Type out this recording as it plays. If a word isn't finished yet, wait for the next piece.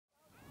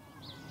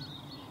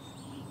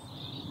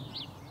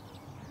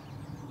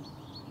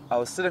I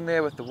was sitting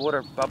there with the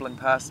water bubbling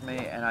past me,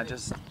 and I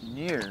just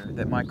knew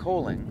that my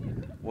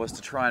calling was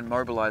to try and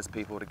mobilize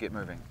people to get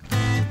moving.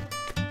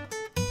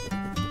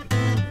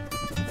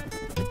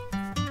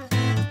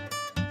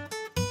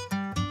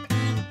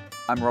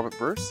 I'm Robert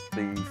Bruce,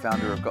 the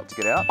founder of Got to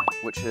Get Out,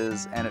 which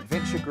is an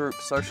adventure group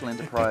social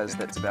enterprise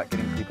that's about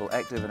getting people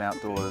active and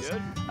outdoors,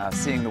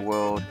 seeing the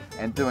world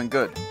and doing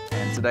good.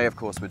 And today, of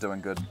course, we're doing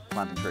good,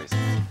 planting trees.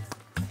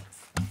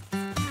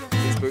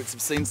 These boots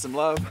have seen some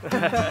love.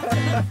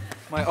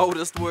 My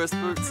oldest, worst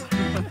boots.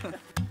 Here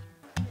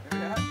we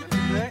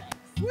are.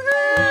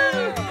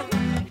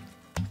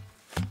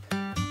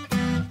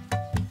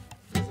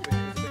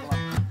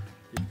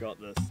 You've got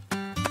this.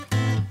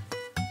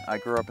 I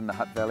grew up in the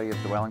Hutt Valley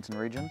of the Wellington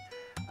region.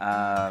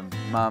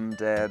 Mum,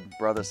 dad,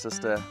 brother,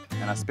 sister,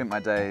 and I spent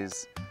my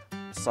days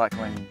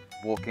cycling,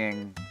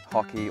 walking,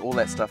 hockey, all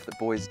that stuff that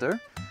boys do.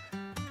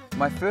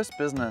 My first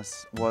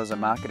business was a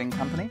marketing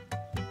company.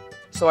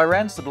 So I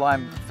ran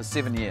Sublime for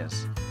 7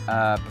 years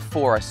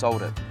before I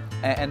sold it.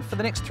 And for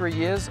the next 3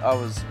 years, I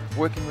was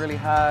working really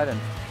hard, and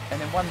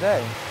then one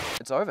day,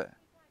 it's over.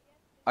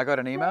 I got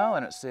an email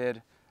and it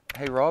said,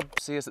 "Hey Rob,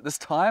 see us at this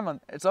time," and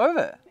it's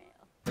over.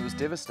 It was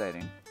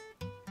devastating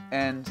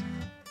and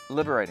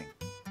liberating.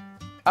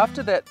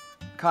 After that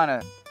kind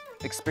of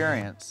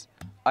experience,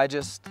 I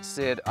just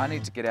said, I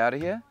need to get out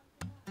of here.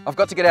 I've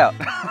got to get out.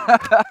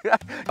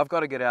 I've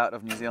got to get out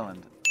of New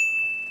Zealand.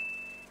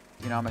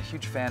 You know, I'm a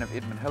huge fan of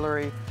Edmund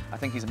Hillary. I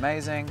think he's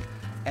amazing,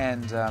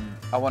 and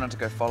I wanted to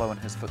go follow in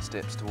his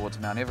footsteps towards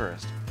Mount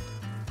Everest.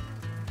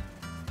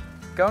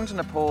 Going to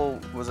Nepal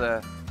was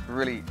a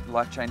really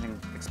life-changing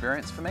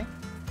experience for me.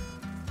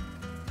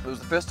 It was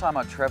the first time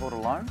I'd travelled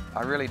alone.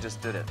 I really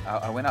just did it.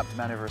 I went up to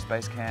Mount Everest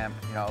base camp.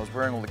 You know, I was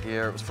wearing all the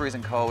gear. It was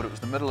freezing cold. It was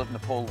the middle of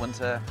Nepal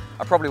winter.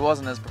 I probably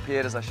wasn't as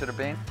prepared as I should have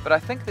been. But I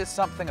think there's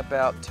something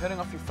about turning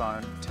off your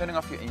phone, turning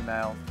off your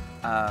email,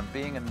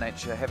 being in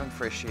nature, having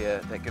fresh air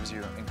that gives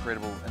you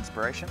incredible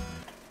inspiration.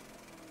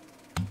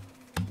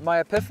 My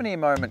epiphany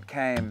moment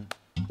came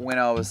when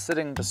I was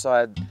sitting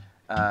beside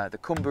the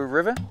Khumbu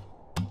River.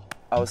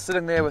 I was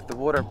sitting there with the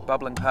water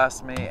bubbling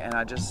past me, and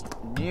I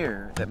just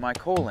knew that my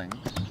calling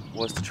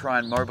was to try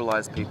and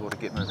mobilize people to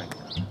get moving,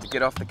 to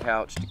get off the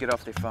couch, to get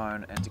off their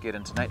phone, and to get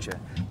into nature.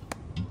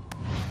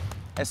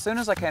 As soon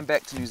as I came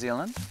back to New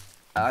Zealand,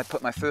 I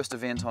put my first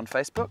event on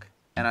Facebook,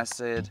 and I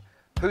said,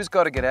 "Who's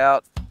got to get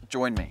out?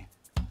 Join me."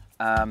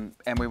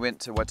 And we went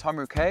to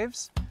Waitomu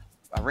Caves.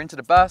 I rented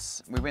a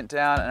bus, we went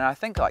down, and I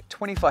think like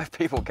 25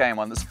 people came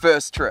on this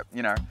first trip,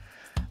 you know.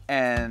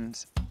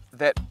 And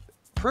that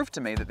proved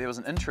to me that there was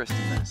an interest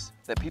in this,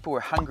 that people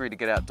were hungry to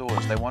get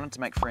outdoors, they wanted to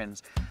make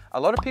friends. A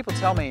lot of people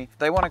tell me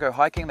they want to go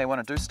hiking, they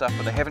want to do stuff,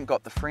 but they haven't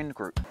got the friend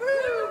group.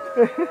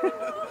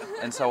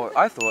 And so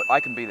I thought, I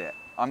can be that.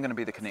 I'm going to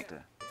be the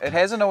connector. It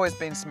hasn't always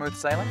been smooth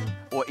sailing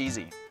or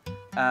easy.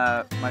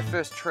 My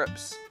first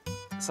trips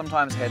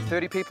sometimes had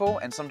 30 people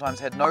and sometimes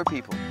had no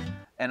people.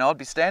 And I'd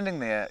be standing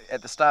there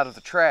at the start of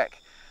the track,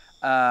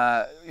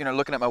 you know,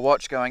 looking at my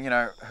watch going, you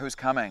know, who's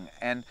coming?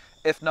 And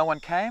if no one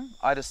came,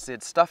 I just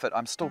said, stuff it,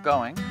 I'm still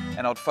going.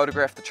 And I'd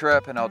photograph the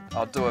trip, and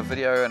I'd do a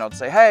video, and I'd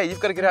say, hey,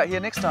 you've got to get out here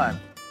next time.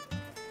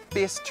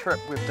 Best trip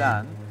we've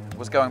done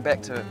was going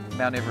back to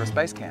Mount Everest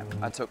base camp.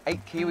 I took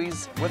 8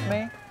 Kiwis with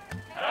me.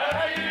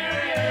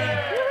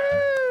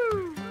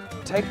 Woo!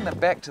 Taking them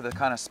back to the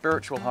kind of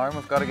spiritual home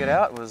we've got to get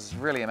out was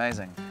really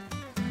amazing.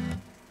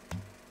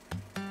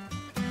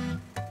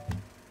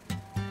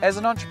 As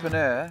an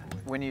entrepreneur,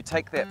 when you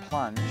take that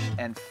plunge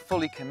and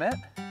fully commit,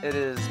 it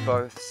is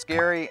both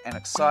scary and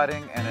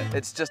exciting, and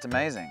it's just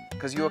amazing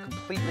because you are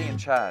completely in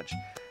charge.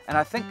 And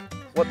I think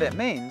what that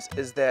means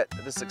is that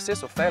the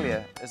success or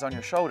failure is on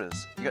your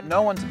shoulders. You've got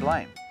no one to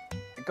blame.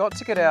 Got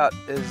to Get Out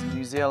is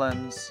New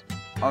Zealand's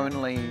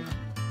only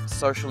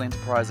social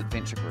enterprise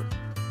adventure group.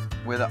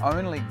 We're the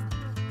only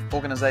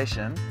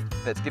organisation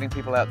that's getting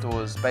people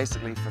outdoors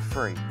basically for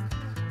free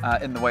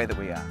in the way that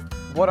we are.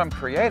 What I'm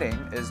creating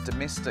is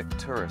domestic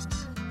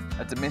tourists,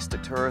 a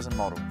domestic tourism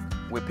model,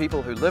 where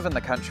people who live in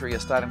the country are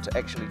starting to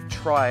actually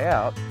try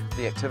out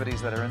the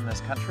activities that are in this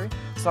country.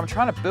 So I'm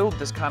trying to build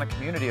this kind of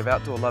community of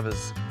outdoor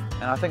lovers,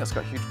 and I think it's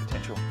got huge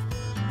potential.